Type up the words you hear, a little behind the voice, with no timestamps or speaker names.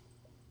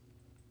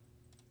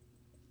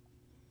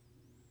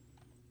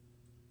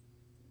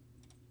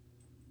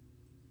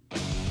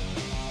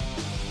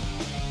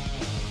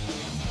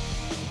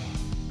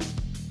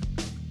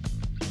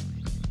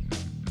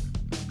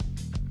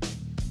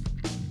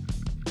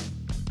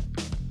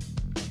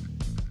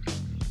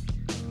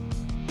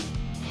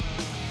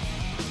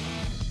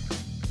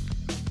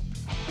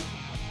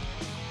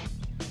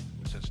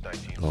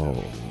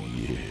Oh,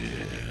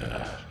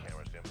 yeah.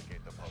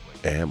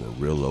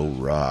 Amarillo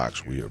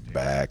rocks. We are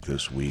back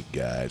this week,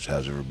 guys.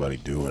 How's everybody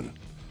doing?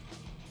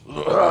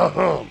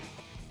 Was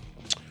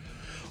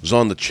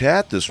on the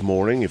chat this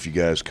morning, if you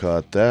guys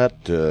caught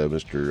that.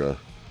 Mr.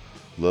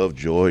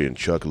 Lovejoy and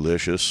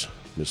Chuckalicious,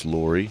 Miss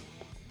Lori.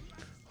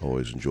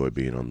 Always enjoy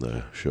being on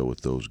the show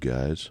with those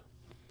guys.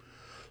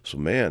 So,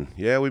 man,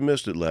 yeah, we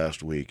missed it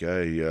last week.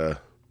 I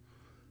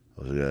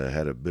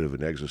had a bit of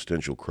an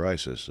existential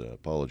crisis.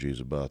 Apologies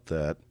about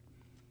that.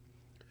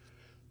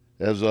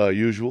 As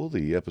usual,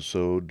 this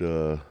episode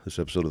of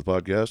the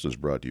podcast is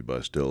brought to you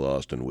by Still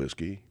Austin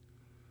Whiskey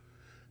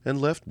and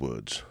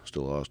Leftwoods.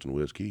 Still Austin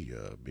Whiskey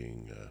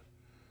being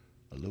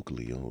a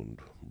locally owned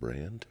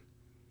brand,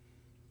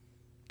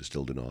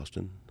 distilled in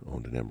Austin,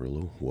 owned in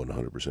Amarillo,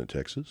 100%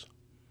 Texas.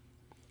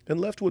 And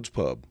Leftwoods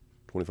Pub,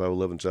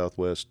 2511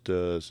 Southwest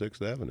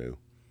 6th Avenue,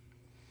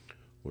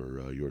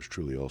 where yours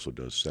truly also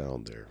does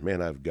sound there.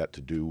 Man, I've got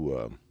to do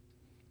a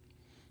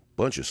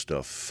bunch of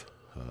stuff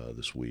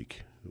this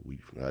week.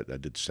 I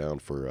did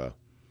sound for,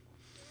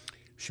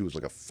 she was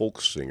like a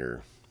folk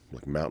singer,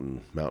 like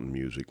mountain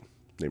music,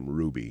 named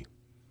Ruby.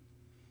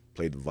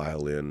 Played the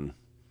violin,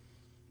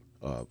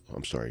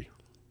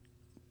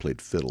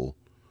 played fiddle,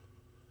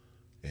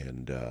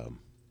 and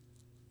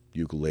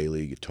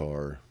ukulele,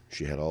 guitar.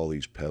 She had all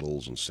these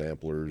pedals and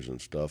samplers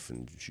and stuff,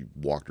 and she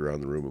walked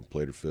around the room and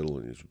played her fiddle,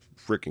 and it was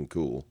freaking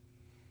cool.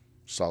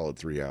 Solid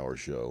 3-hour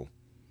show.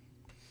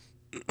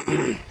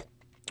 I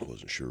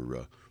wasn't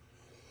sure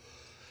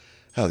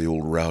how the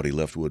old rowdy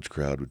Leftwoods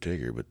crowd would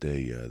take her, but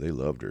they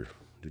loved her.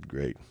 Did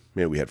great.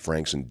 Man, we had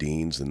Franks and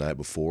Deans the night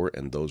before,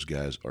 and those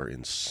guys are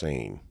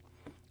insane.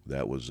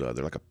 That was they're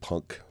like a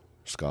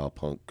ska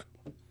punk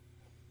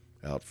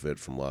outfit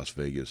from Las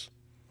Vegas.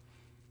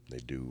 They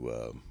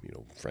do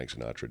Frank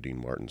Sinatra, Dean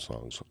Martin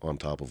songs on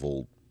top of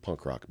old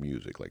punk rock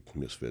music like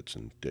Misfits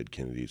and Dead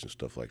Kennedys and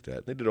stuff like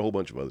that. They did a whole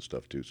bunch of other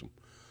stuff too, some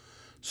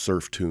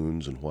surf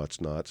tunes and what's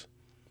not.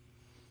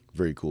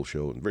 Very cool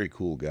show and very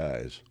cool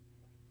guys.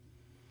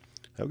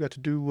 I've got to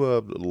do a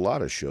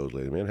lot of shows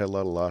lately, man. Had a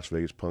lot of Las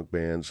Vegas punk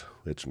bands.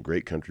 We had some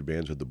great country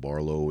bands. Had the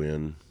Barlow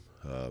in.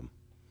 Got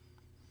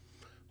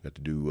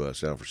to do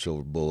Sound for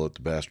Silver Bullet,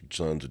 the Bastard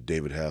Sons of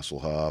David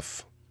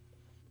Hasselhoff.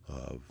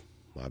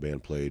 My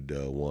band played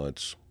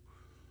once.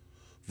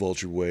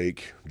 Vulture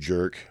Wake,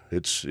 Jerk.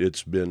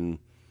 It's been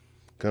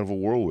kind of a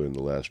whirlwind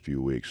the last few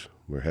weeks.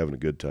 We're having a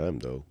good time,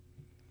 though.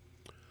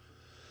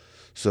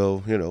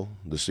 So,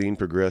 the scene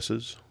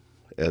progresses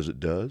as it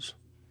does.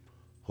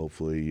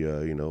 Hopefully,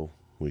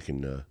 we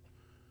can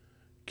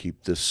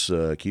keep this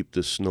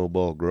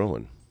snowball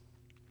growing.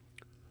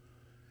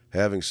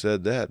 Having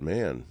said that,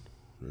 man,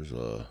 there's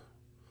a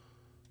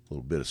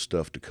little bit of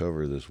stuff to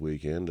cover this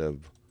weekend.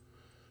 I've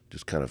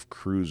just kind of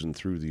cruising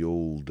through the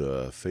old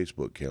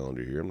Facebook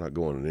calendar here. I'm not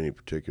going in any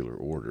particular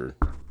order.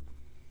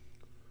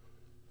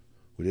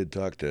 We did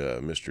talk to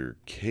Mr.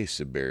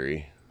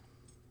 Caseberry,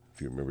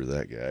 if you remember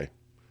that guy,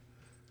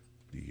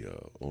 the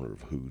owner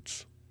of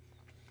Hoots.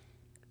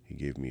 He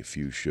gave me a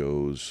few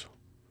shows.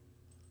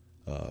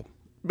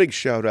 Big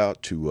shout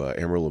out to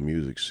Amarillo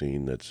Music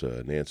Scene. That's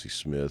Nancy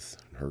Smith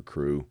and her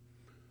crew.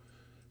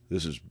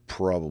 This is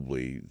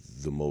probably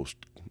the most,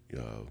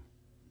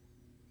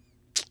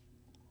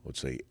 let's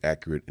say,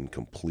 accurate and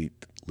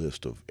complete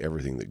list of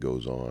everything that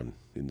goes on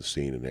in the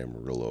scene in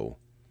Amarillo.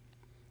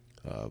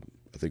 I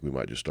think we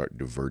might just start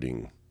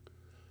diverting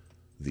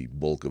the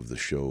bulk of the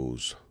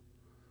shows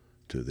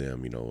to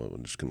them.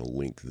 I'm just going to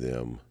link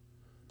them.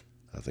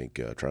 I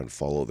think trying to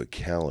follow the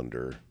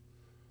calendar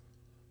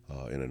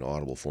in an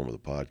audible form of the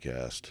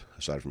podcast,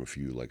 aside from a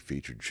few like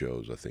featured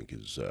shows, I think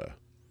is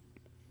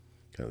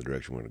kind of the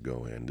direction we're going to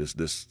go in. This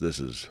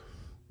is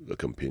a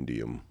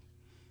compendium.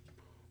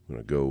 I'm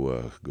going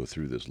to go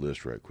through this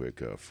list right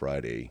quick.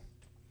 Friday,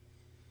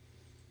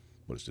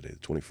 what is today,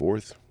 the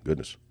 24th?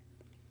 Goodness.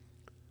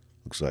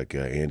 Looks like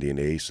Andy and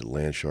Ace at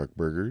Landshark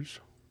Burgers.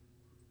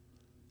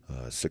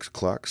 6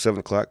 o'clock, 7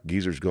 o'clock,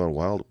 Geezer's Gone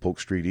Wild at Polk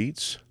Street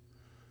Eats.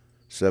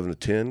 7 to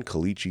 10,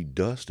 Caliche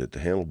Dust at the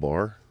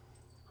Handlebar.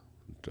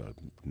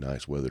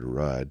 Nice weather to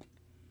ride.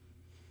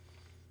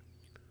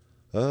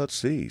 Let's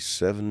see,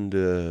 7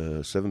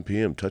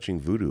 p.m., Touching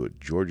Voodoo at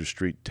Georgia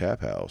Street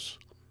Tap House.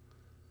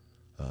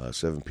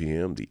 7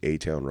 p.m., the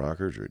A-Town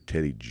Rockers are at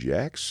Teddy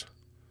Jack's.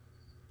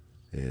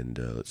 And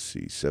let's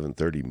see,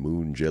 7:30,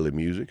 Moon Jelly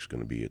Music's going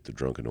to be at the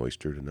Drunken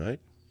Oyster tonight.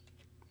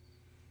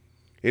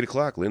 8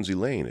 o'clock, Lindsay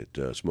Lane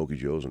at Smokey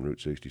Joe's on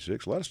Route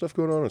 66. A lot of stuff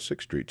going on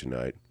 6th Street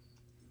tonight.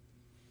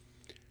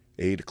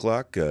 8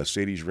 o'clock,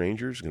 Sadie's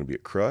Rangers is going to be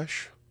at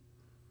Crush.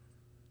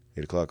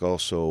 8 o'clock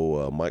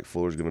also, Mike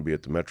Fuller's going to be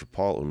at the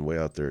Metropolitan way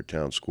out there at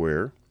Town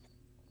Square.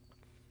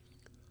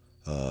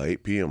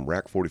 8 p.m.,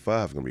 Rack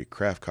 45 is going to be at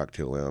Craft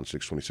Cocktail Lounge,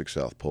 626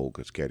 South Polk.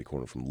 That's catty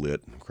corner from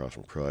Lit, across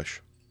from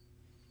Crush.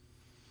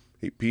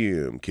 8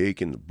 p.m., Cake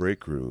in the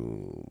Break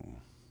Room.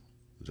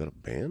 Is that a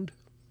band?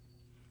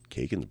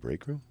 Cake in the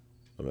Break Room?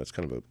 Oh, that's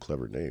kind of a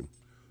clever name.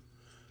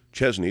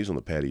 Chesney's on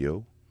the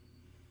patio.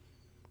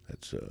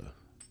 That's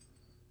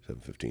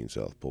 715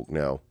 South Polk.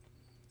 Now,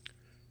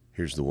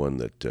 Here's the one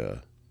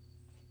that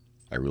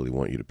I really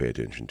want you to pay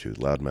attention to.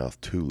 Loudmouth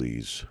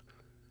Thule's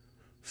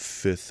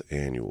 5th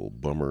annual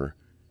Bummer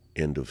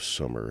End of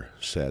Summer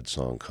Sad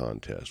Song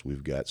Contest.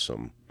 We've got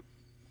some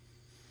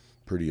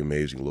pretty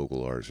amazing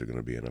local artists that are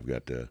going to be in. I've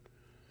got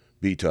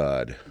B.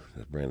 Todd,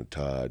 Brandon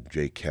Todd,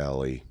 Jay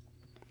Calley,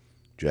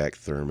 Jack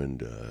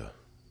Thurmond.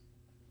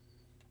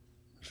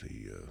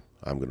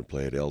 I'm going to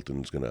play it.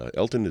 Elton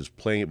is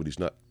playing it, but he's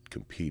not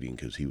competing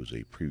because he was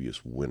a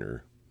previous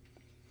winner.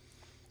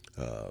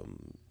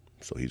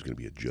 So he's going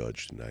to be a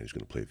judge tonight. He's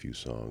going to play a few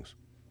songs.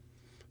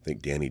 I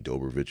think Danny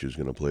Dobrovich is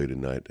going to play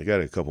tonight. I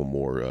got a couple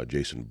more.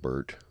 Jason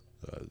Burt,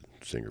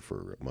 singer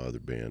for my other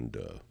band,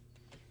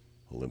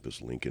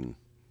 Olympus Lincoln.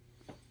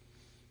 A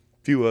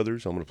few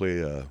others. I'm going to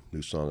play a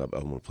new song. I'm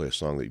going to play a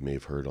song that you may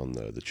have heard on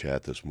the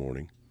chat this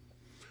morning.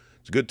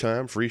 It's a good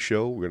time, free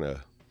show.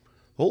 The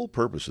whole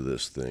purpose of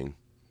this thing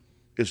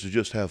is to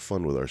just have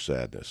fun with our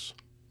sadness.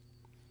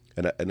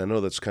 And I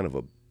know that's kind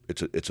of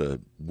it's a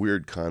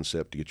weird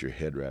concept to get your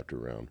head wrapped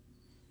around.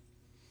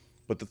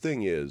 But the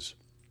thing is,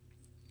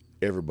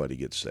 everybody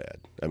gets sad.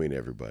 I mean,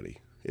 everybody.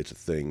 It's a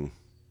thing.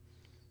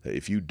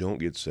 If you don't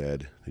get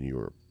sad, then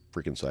you're a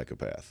freaking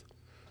psychopath.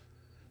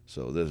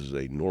 So this is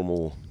a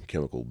normal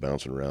chemical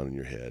bouncing around in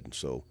your head. And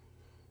so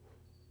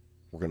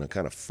we're going to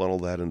kind of funnel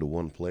that into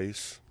one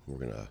place. We're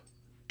going to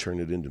turn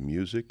it into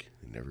music,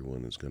 and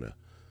everyone is going to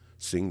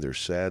sing their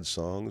sad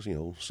songs. You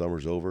know,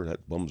 summer's over.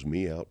 That bums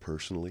me out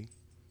personally,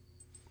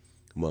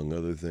 among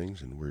other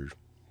things. And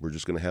we're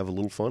just going to have a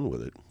little fun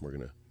with it. We're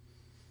going to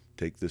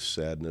take this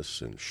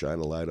sadness and shine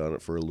a light on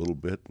it for a little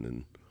bit. And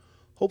then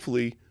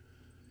hopefully,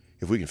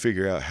 if we can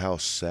figure out how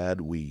sad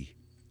we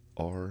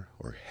are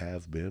or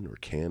have been or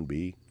can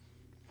be,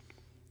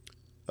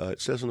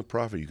 it says in the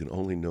prophet, you can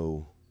only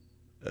know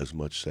as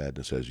much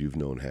sadness as you've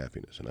known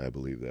happiness. And I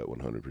believe that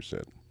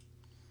 100%.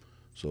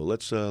 So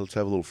let's have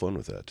a little fun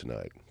with that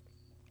tonight.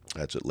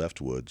 That's at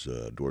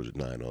Leftwoods. Doors at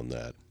 9 on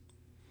that.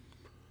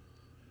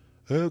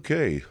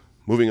 Okay,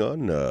 moving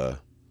on.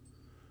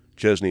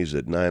 Chesney's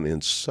at 9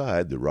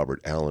 inside the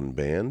Robert Allen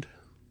Band.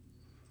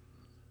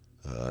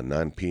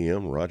 9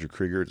 p.m. Roger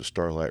Krieger at the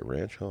Starlight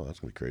Ranch. Oh, that's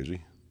going to be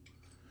crazy.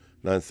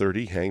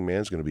 9:30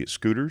 Hangman's going to be at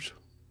Scooters.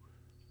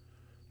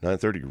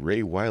 9:30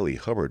 Ray Wiley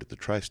Hubbard at the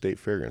Tri-State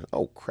Fairgrounds.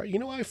 Oh, crap. You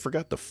know, I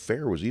forgot the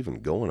fair was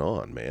even going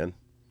on, man.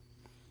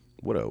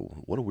 What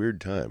a weird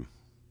time.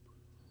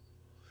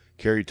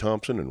 Kerry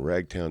Thompson and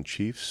Ragtown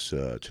Chiefs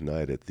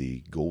tonight at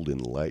the Golden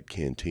Light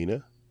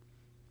Cantina.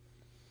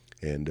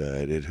 And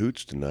at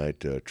Hoots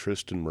tonight,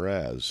 Tristan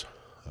Mraz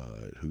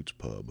at Hoots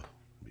Pub,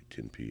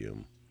 10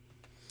 p.m.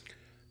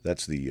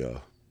 That's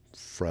the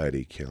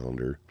Friday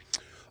calendar.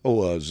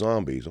 Oh,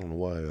 Zombies. I don't know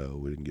why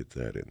we didn't get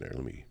that in there.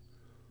 Let me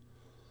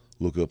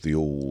look up the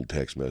old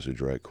text message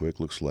right quick.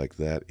 Looks like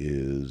that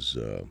is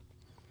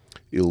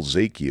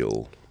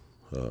Ilzakiel.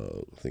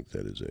 I think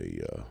that is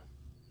a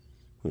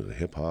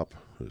hip-hop.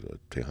 There's a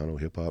Tejano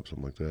hip-hop,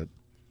 something like that.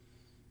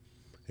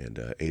 And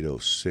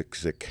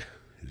 806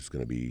 is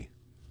going to be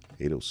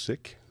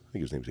 806? I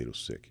think his name's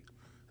 806.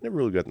 I never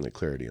really gotten the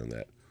clarity on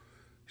that.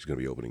 He's going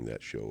to be opening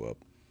that show up.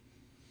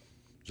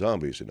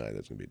 Zombies tonight.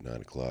 That's going to be at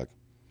 9 o'clock.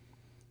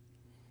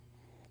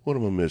 What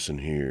am I missing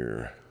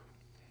here?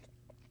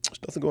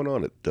 There's nothing going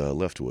on at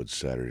Leftwoods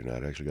Saturday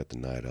night. I actually got the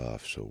night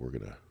off, so we're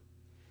going to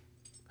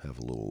have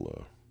a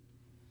little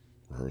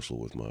rehearsal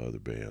with my other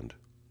band.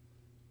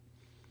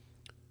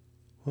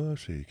 Well,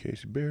 let's see.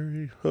 Casey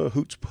Berry.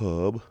 Hoots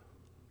Pub.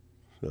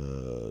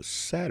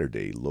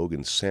 Saturday,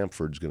 Logan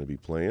Samford's going to be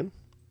playing.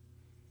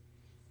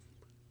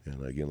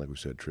 And again, like we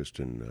said,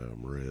 Tristan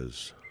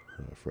Mraz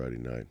Friday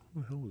night.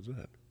 What the hell was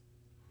that?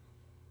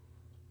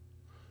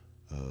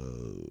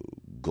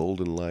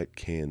 Golden Light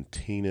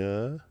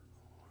Cantina.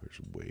 There's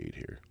Wade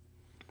here.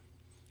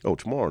 Oh,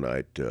 tomorrow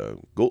night.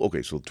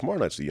 So tomorrow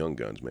night's the Young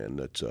Guns, man.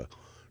 That's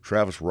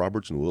Travis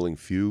Roberts and Willing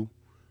Few.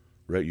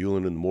 Rhett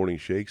Hewlin and the Morning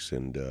Shakes.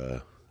 And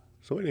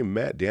somebody named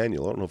Matt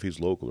Daniel. I don't know if he's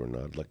local or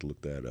not. I'd like to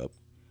look that up.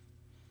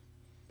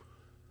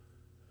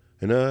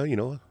 And, I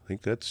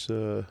think that's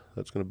going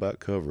to about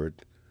cover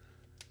it.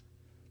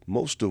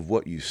 Most of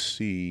what you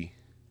see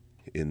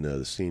in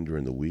the scene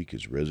during the week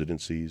is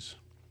residencies.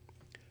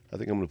 I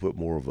think I'm going to put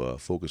more of a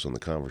focus on the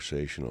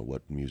conversation on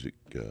what music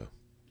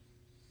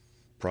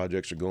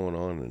projects are going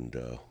on, and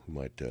we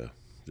might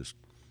just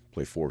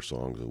play 4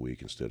 songs a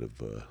week instead of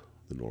the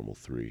normal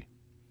 3.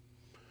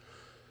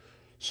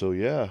 So,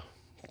 yeah,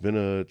 it's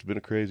been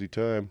a crazy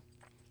time.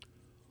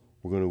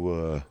 We're going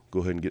to go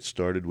ahead and get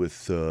started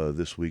with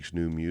this week's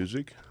new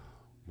music.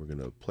 We're going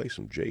to play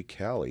some Jay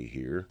Calley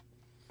here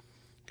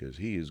because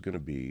he is going to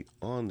be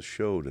on the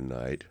show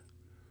tonight,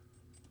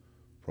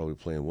 probably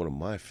playing one of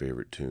my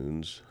favorite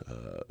tunes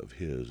of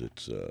his.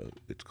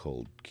 It's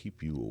called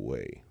Keep You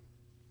Away.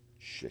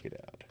 Check it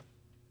out.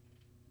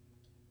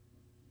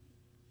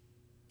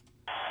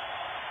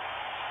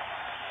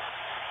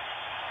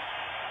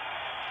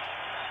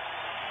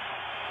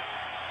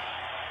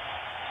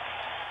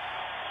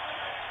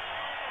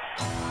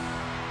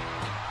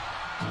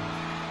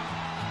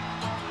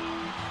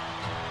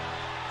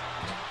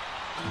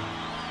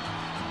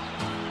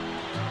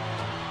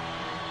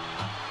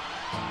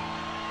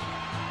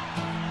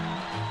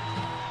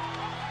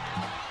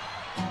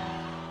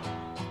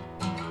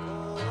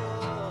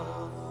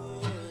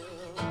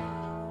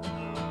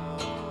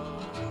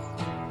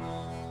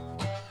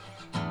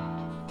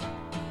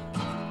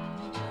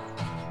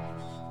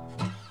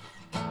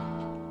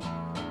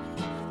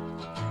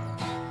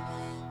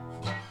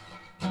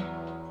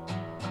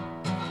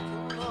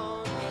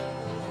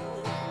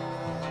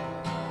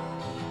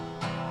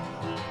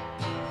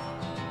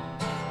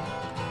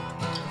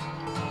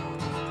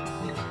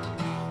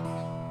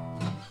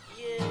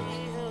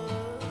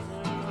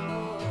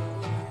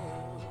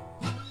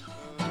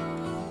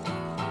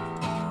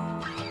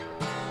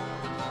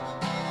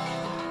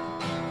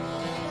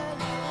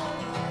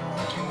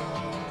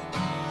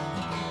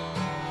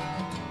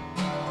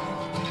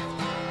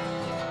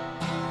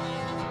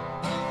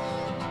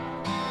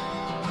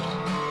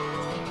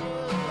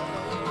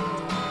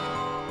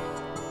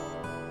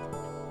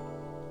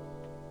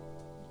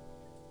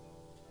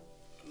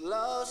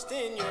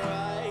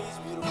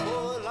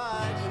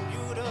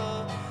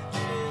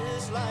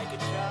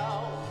 like a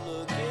child,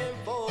 looking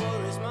for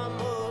is my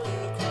mother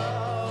in a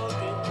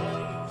crowded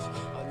place.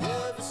 I'll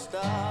never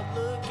stop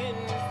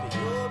looking for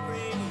your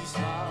pretty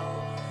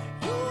smile,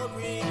 your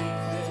pretty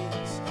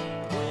face.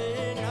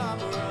 When I'm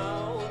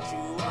around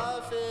you,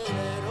 I feel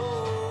at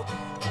home.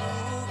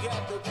 You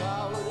got the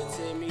power to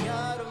take me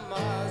out of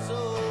my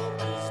zone.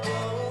 Please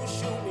don't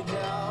shoot me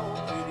down,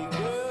 pretty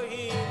girl,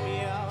 hear me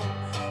out.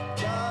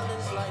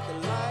 Darling's like the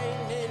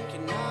lightning,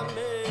 can I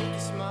make you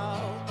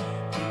smile?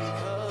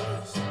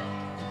 Because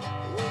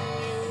when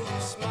you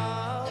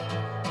smile,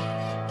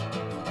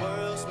 the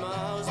world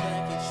smiles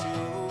back at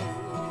you.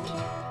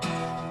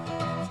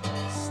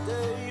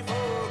 Stay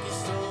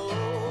focused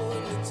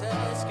on the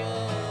task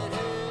at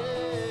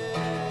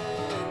hand.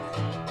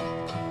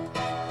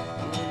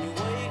 When you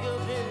wake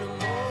up in the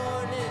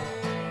morning,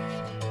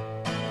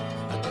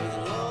 I thank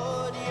the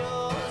Lord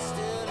you're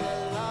still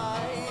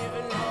alive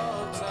and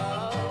all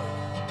time.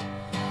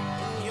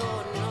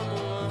 You're number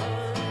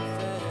one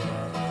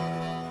fan.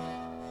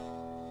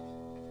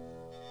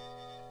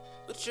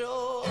 But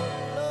your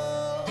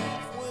love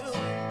will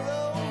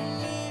blow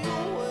me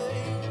away,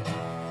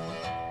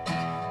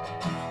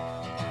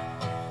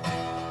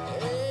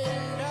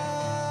 and I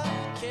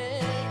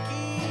can't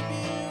keep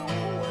you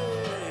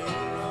away.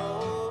 No,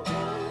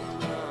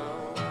 no.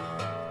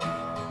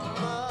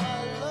 My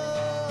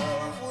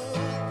love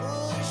will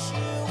push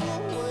you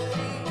away,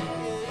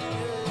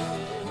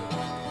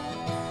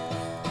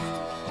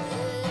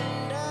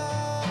 and I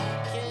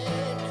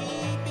can't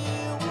keep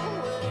you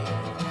away.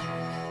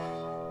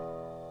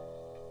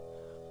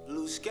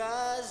 Blue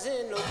skies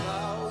and no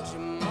clouds,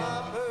 you're my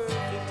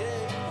perfect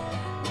day.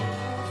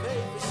 New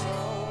favorite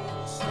song,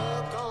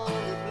 stuck on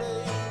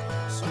replay.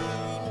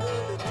 Sweet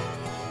melody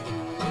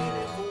and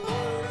meaningful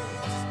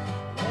words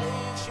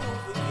makes you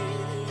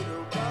forget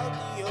about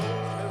the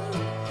old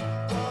hurt.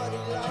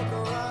 Party like a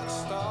rock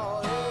star,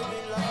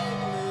 heavy like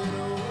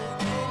metal.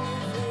 Can you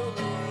feel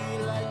me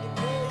like the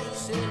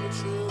bass in the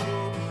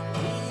treble?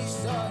 We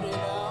started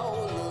out,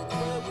 look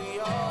where we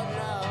are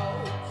now.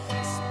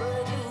 It's a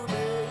brand new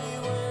day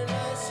when I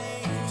see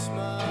you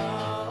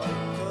smile.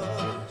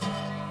 'Cause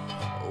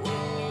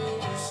when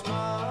you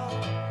smile,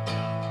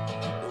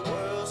 the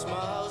world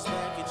smiles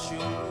back at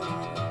you.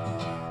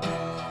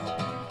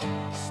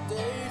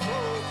 Stay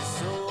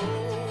focused on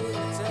the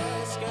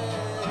task at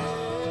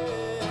hand.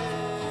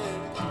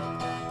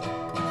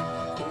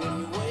 When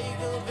you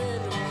wake up in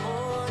the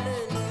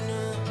morning,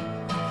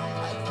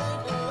 I thank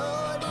the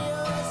Lord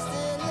you're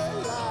still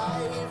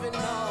alive and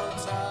all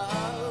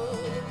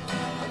time.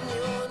 I'm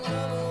your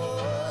number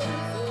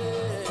one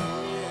fan,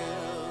 yeah.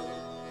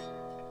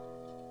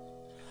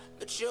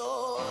 But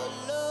your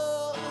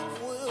love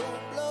will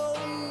blow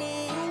me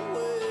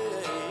away,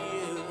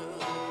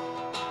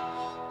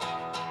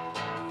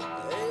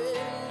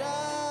 and I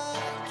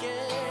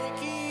can't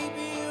keep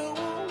you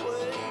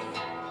away.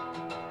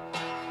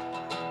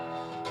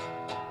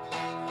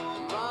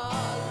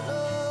 My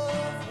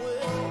love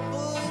will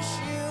push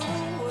you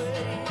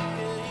away,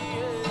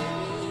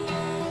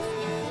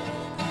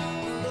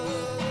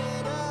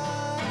 but I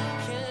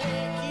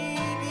can't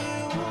keep you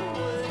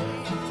away.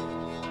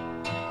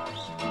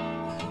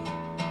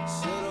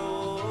 Said, oh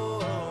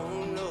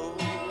no.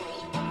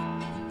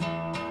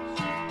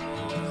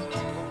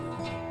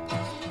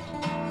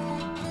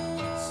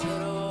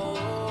 Said, oh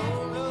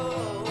no,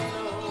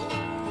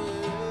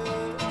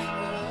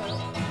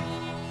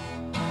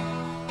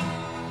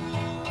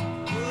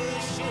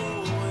 push you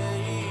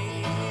away.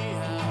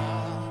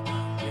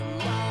 You're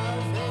my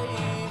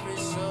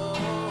favorite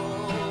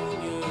song,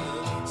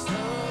 yeah.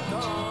 Stuck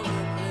on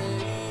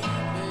replay,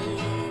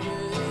 baby.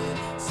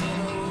 Said,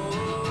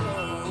 oh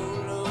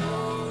no,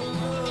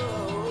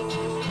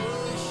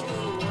 push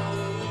you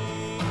away.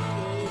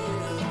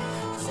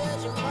 Said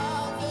you're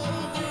my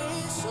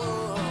favorite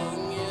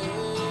song,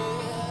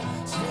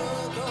 yeah.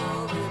 Stuck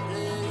on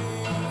replay,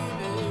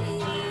 baby.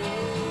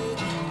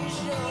 'Cause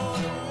your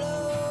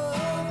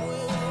love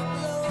will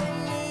blow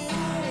me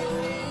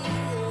away,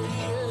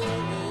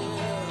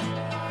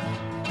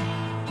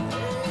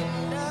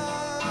 and I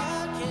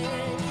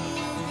can't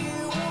keep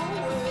you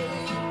away.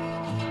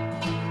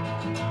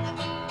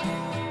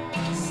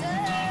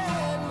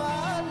 Said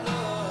my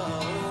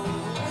love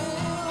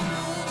will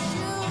push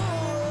you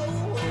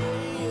away,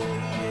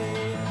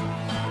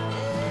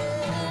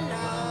 and I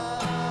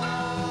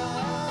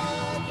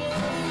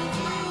can't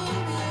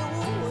keep you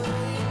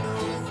away. No,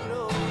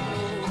 no, no.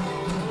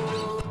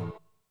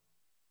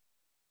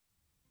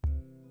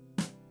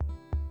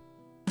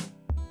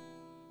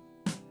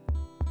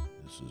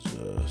 This is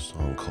a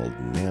song called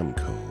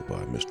Namco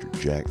by Mr.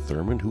 Jack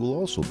Thurman, who will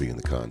also be in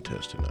the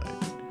contest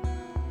tonight.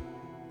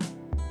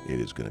 It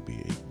is going to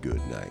be a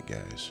good night,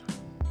 guys.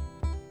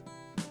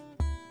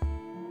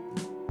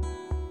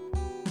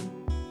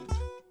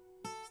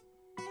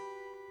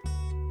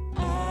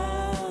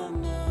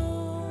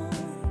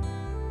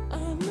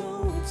 I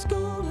know it's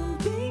gonna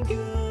be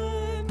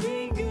good,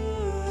 be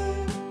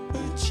good.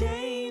 A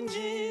change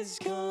is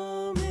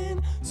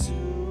coming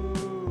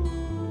soon,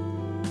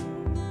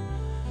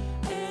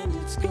 and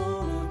it's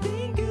gonna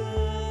be good.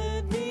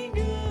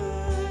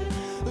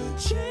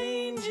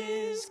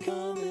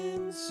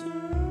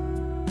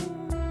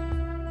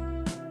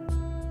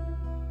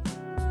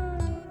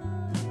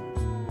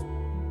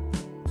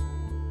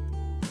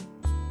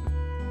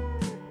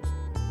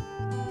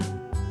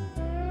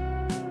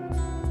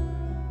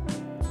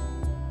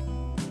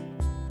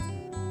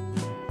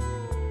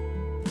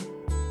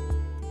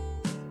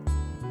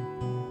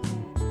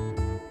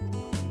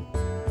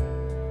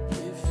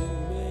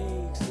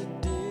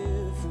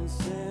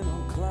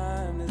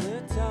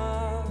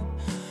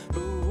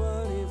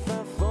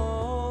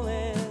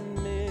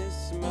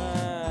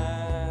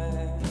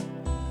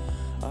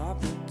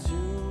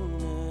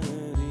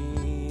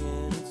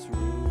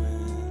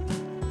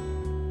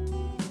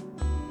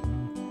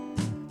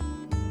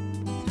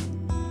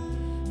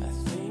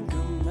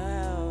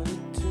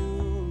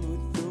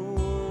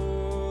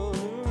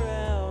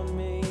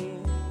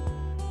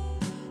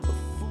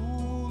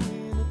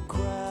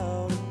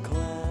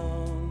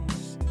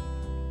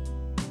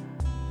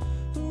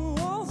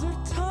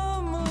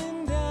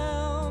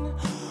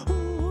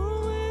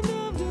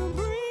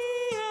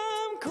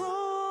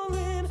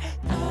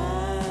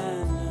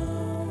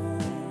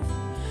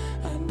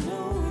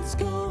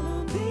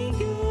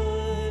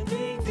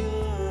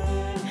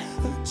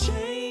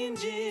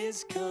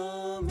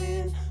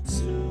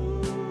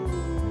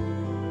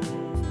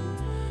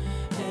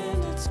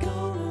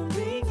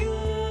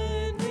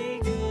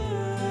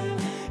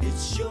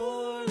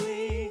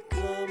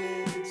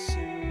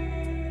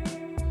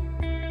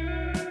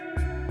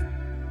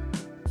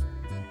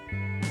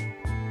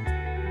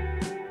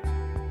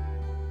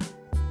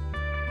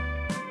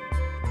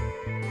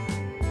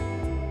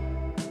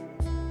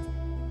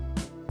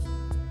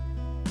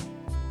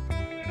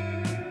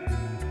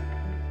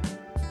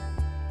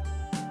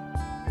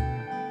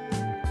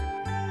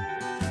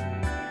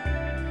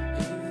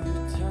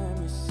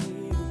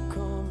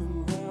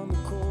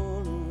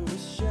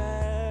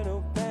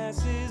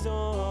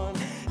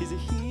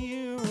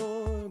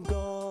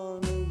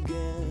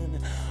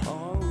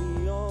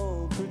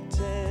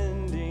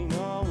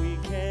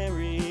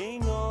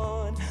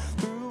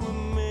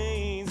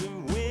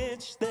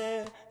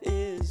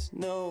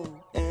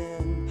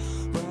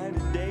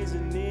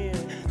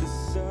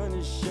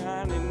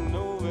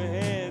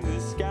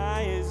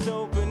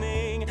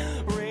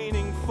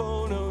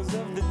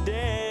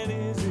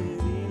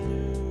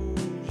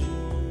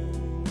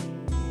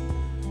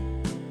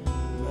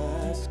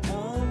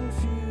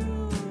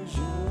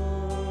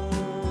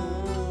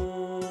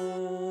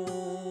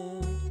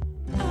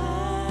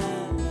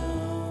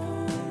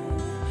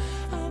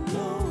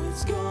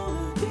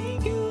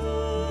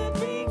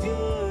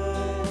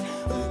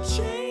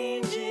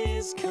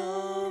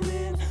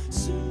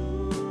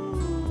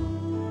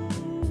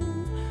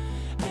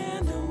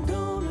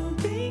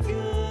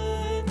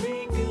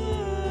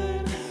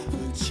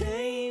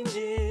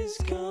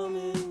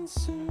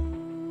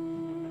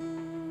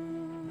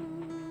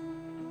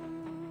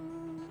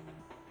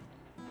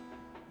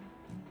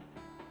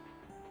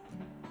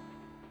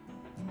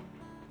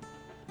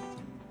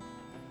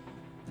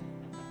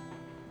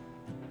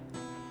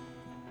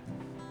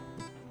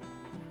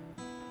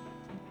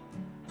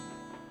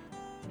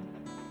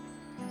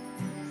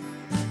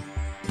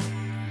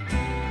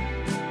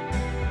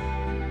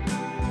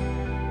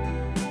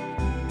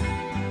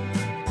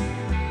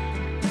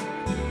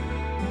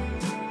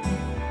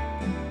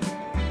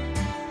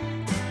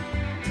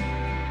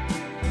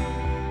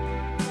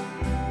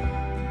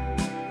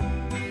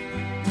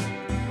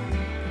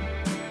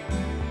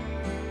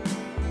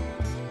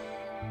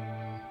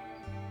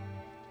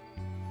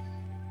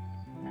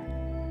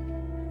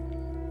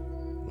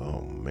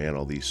 man,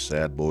 all these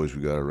sad boys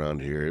we got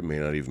around here, it may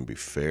not even be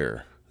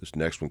fair. This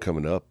next one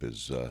coming up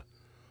is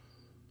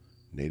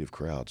Native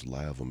Crowds,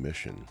 Lie of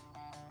Omission.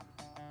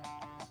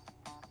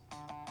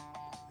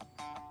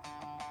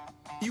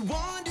 You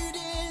wandered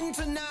in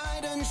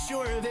tonight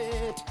unsure of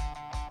it.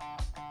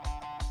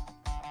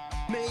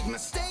 Made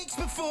mistakes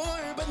before,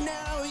 but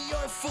now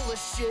you're full of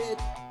shit.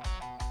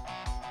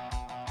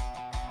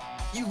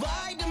 You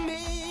lied to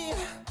me.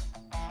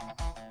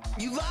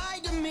 You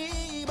lied to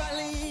me by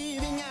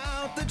leaving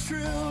out the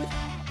truth.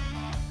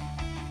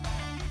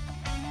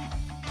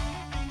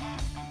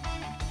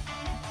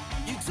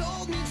 You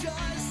told me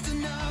just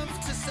enough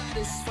to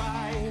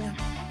satisfy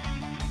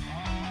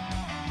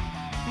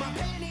my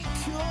panic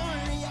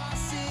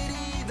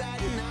curiosity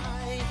that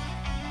night.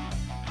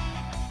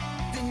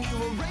 Then you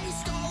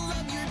erased all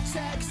of your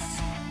texts.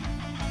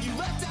 You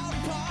left out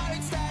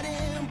parts that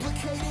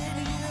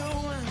implicated you.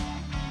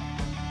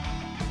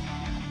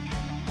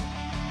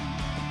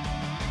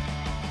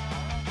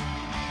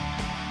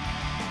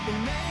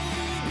 And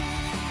maybe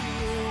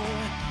you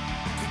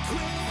could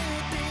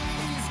quit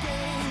these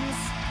games.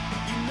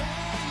 You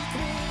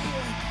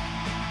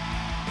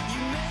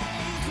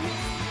make me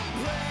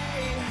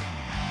play.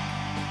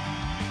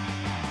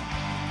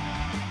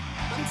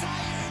 I'm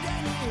tired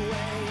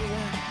anyway.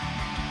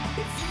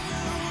 If you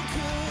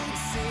could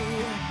see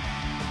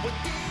what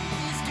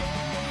these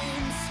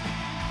games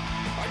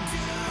are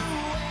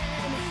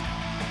doing,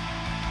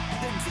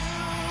 they're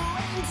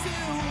doing to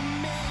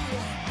me.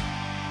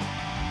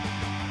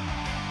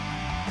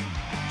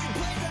 You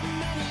play them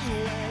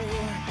anyway.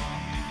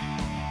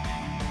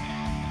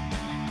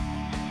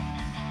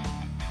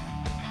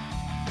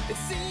 It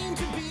seemed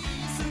to be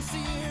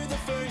sincere the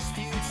first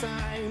few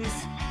times.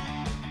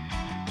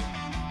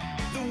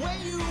 The way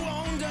you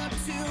owned up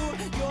to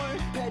your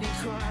petty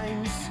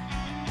crimes.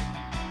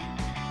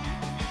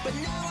 But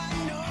now I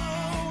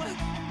know,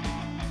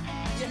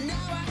 yeah,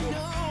 now I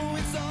know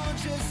it's all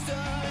just a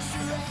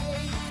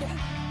charade.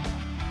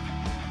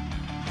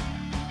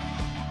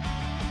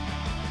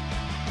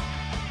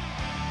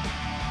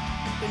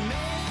 And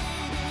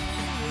maybe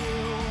you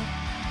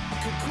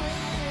could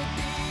quit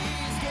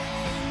these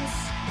games.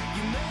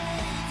 You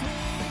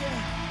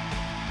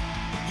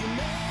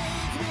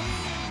make me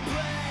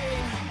play.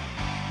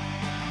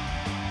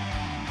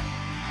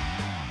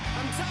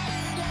 I'm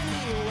tired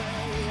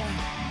anyway.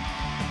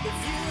 If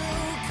you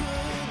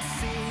could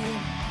see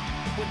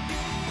what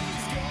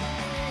these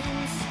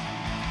games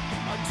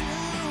are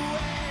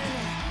doing,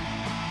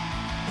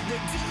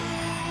 they're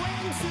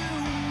doing to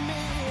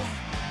me.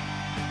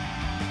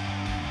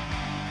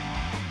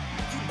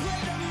 You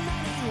play them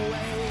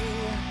anyway.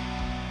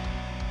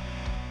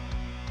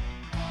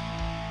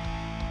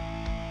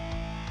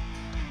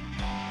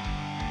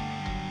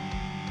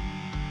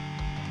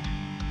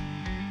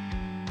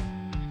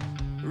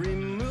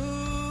 Remove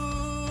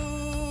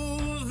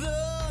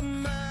the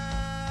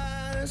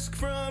mask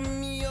from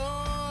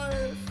your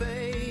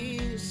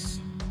face.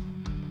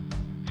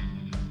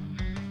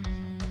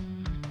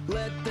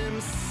 Let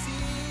them see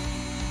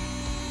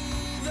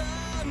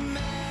the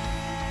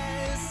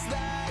mess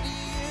that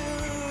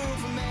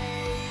you've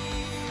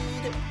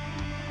made.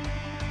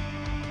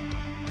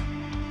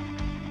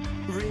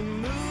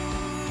 Remove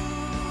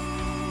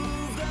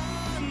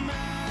the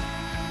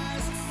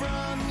mask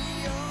from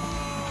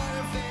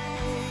your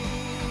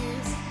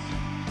face.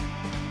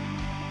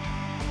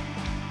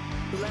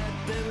 Let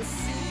them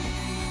see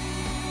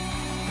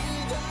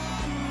the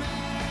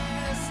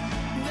mess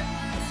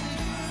that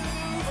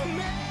you've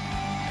made.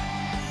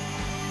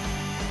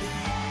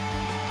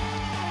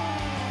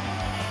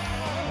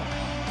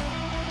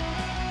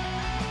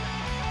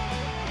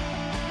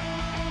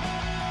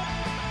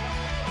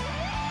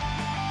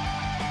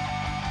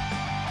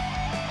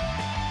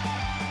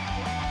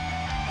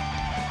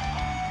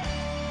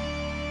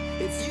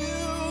 If you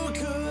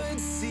could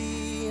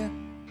see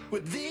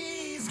what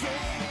these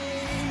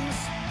games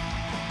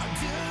are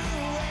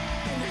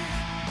doing,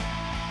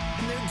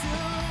 they're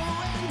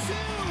doing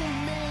to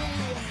me.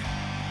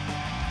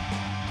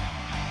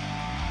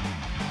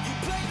 You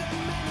play them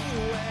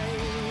anyway.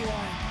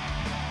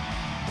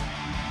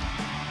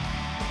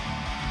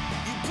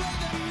 You play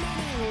them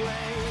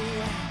anyway.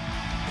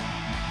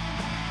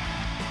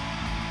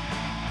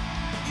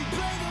 You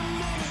play them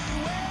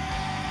anyway.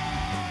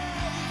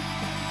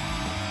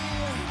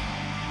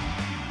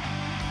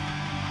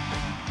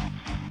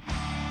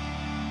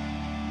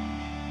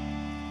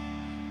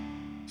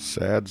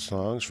 Sad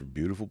Songs for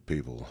Beautiful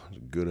People. It's a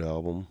good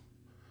album.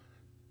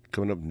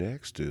 Coming up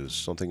next is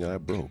Something I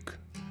Broke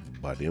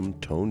by them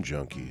Tone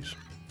Junkies.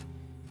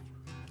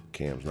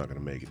 Cam's not going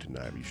to make it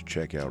tonight, but you should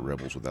check out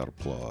Rebels Without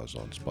Applause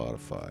on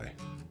Spotify.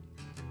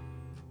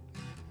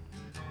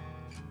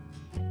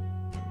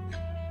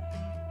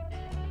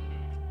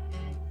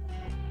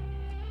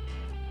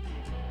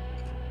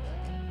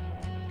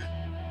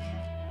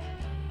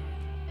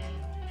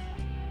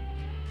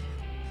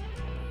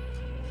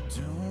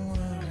 Don't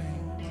worry,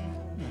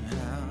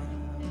 I'll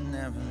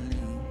never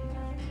leave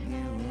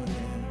you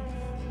here.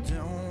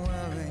 Don't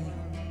worry,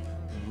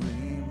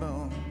 we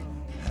both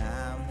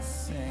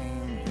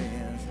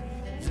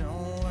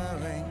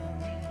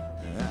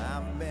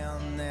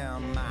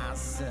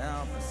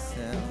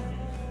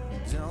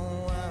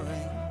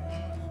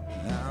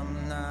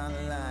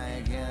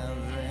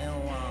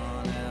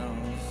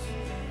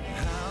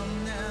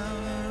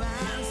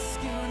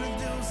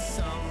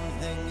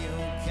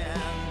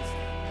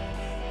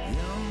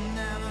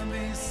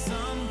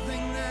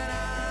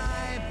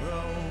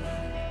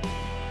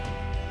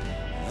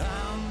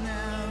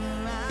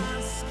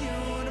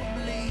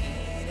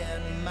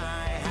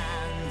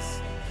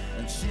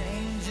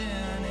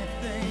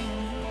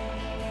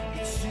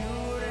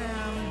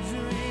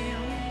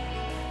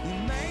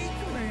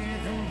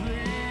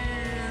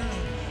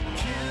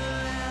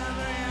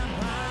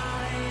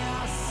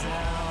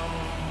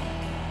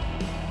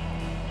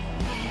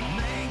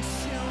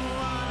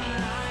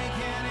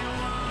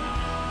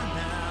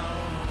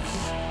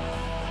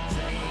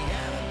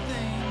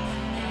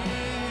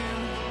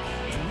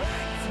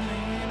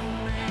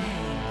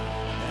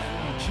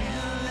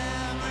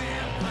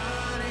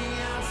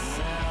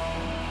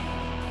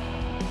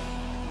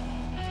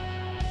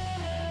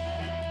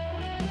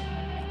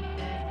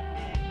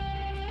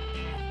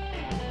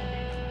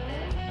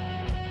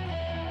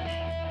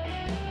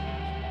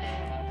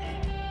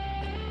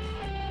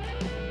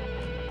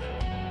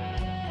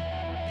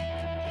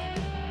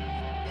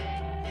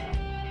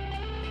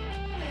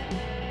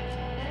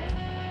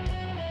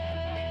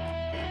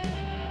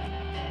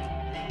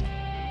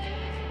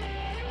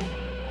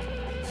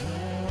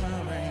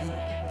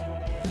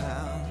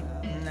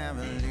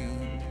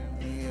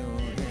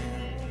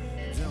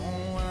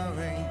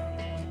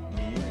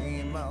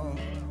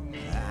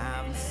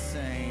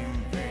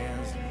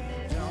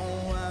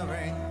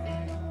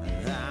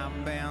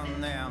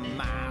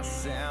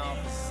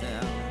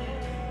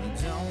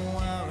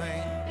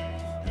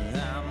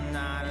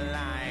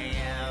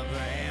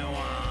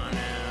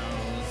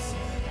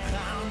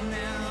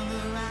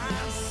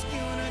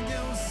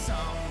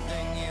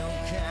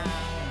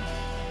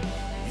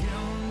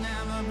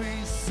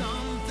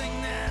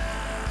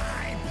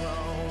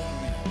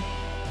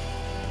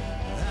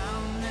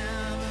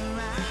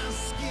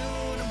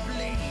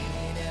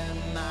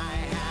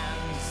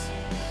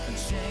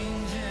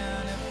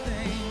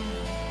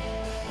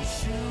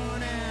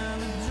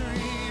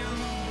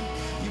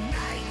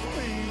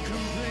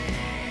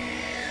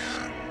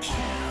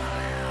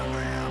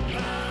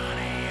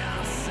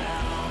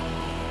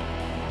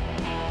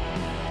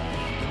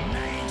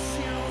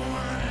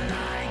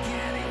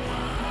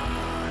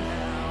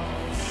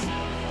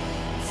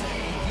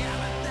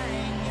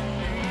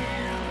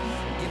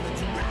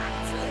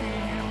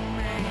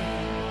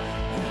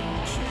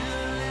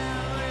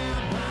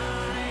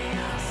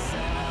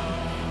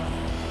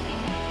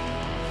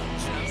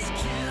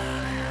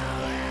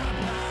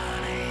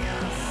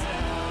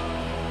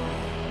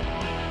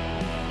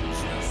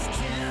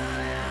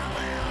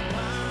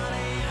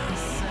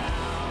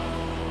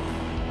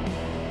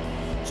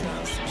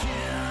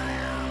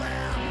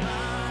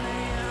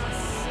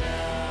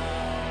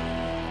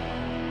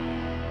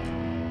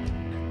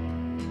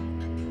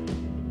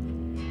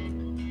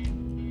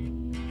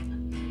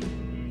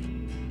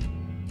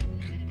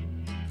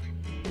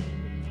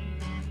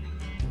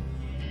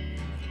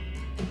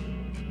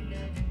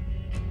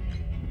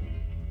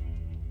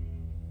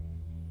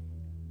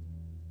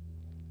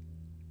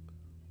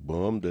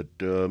bummed that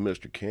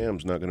Mr.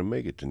 Cam's not going to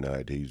make it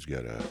tonight. He's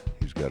got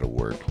to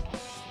work.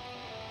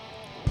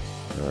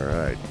 All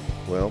right.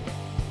 Well,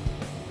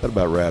 that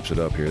about wraps it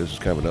up here. This is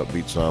kind of an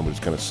upbeat song, but it's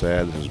kind of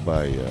sad. This is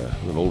by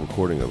an old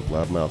recording of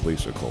Loudmouth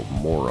Lisa called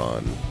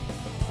Moron.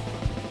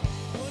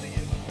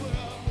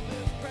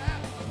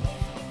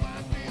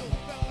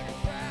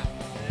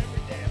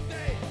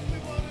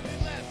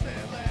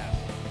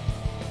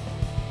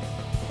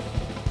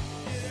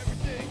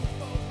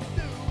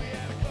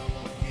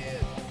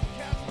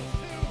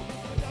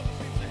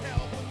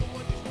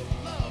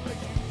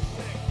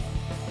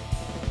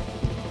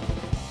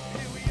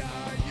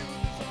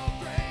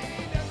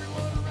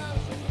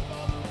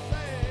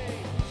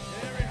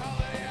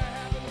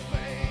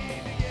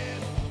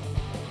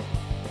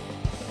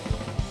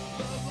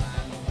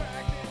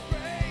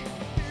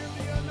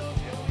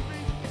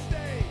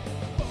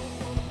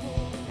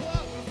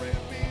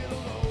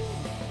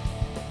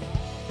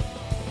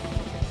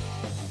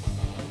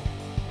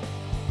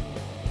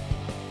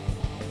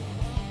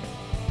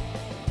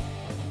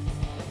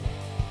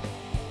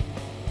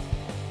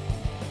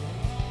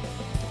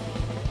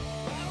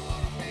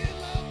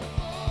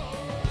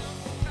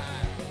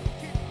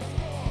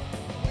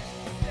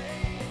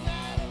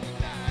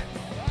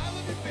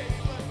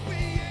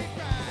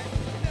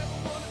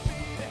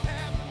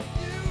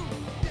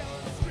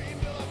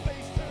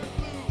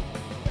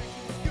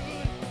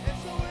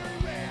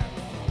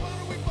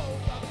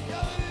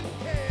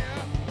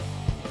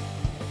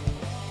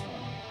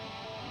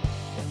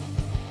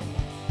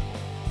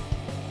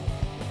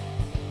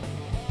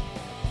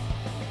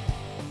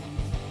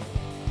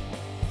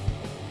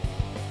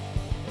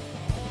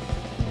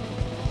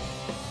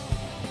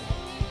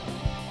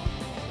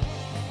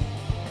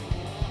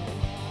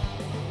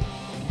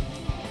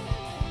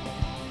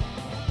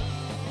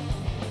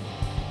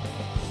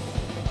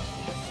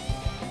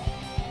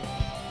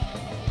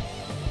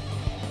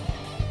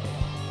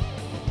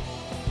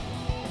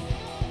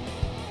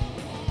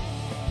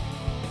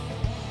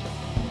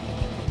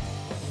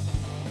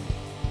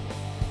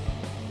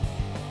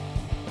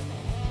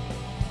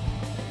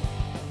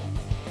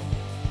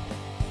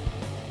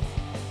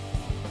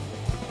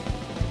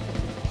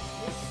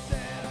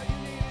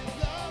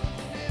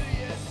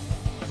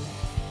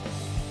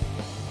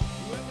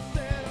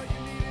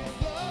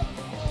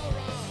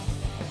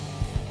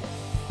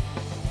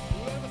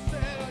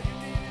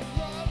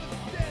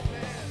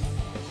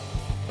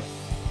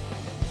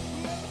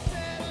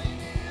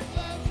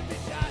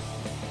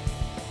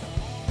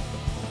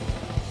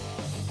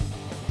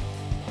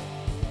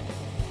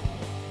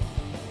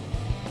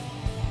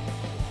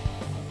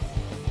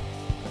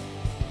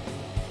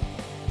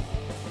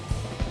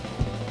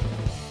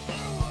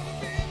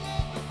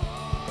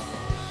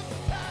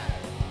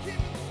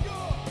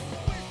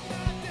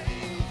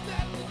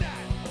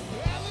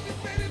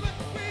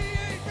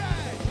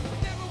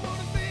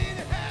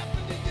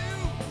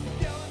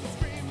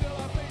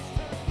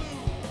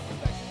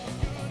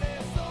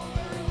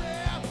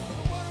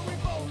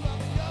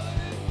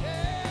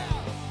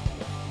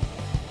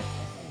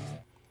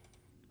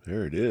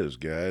 There it is,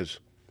 guys.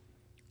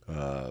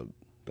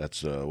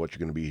 That's what you're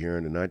going to be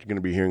hearing tonight. You're going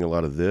to be hearing a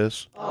lot of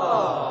this.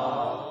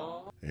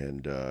 Aww.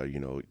 And,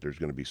 there's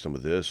going to be some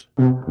of this.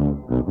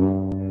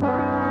 And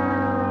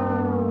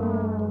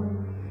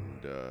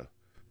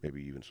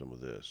maybe even some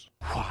of this.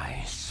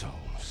 Why so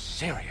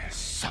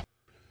serious?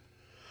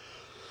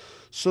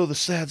 So the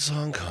Sad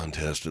Song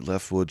Contest at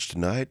Leftwoods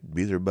tonight.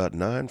 Be there about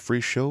 9.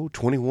 Free show,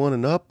 21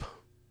 and up.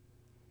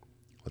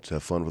 Let's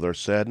have fun with our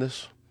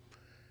sadness.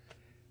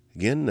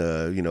 Again,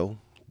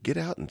 get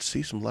out and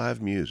see some live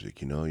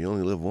music. You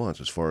only live once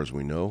as far as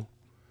we know.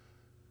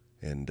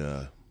 And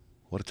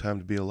what a time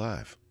to be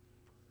alive.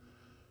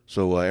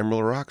 So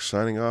Amarillo Rocks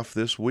signing off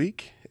this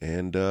week,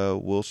 and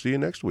we'll see you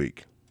next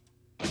week.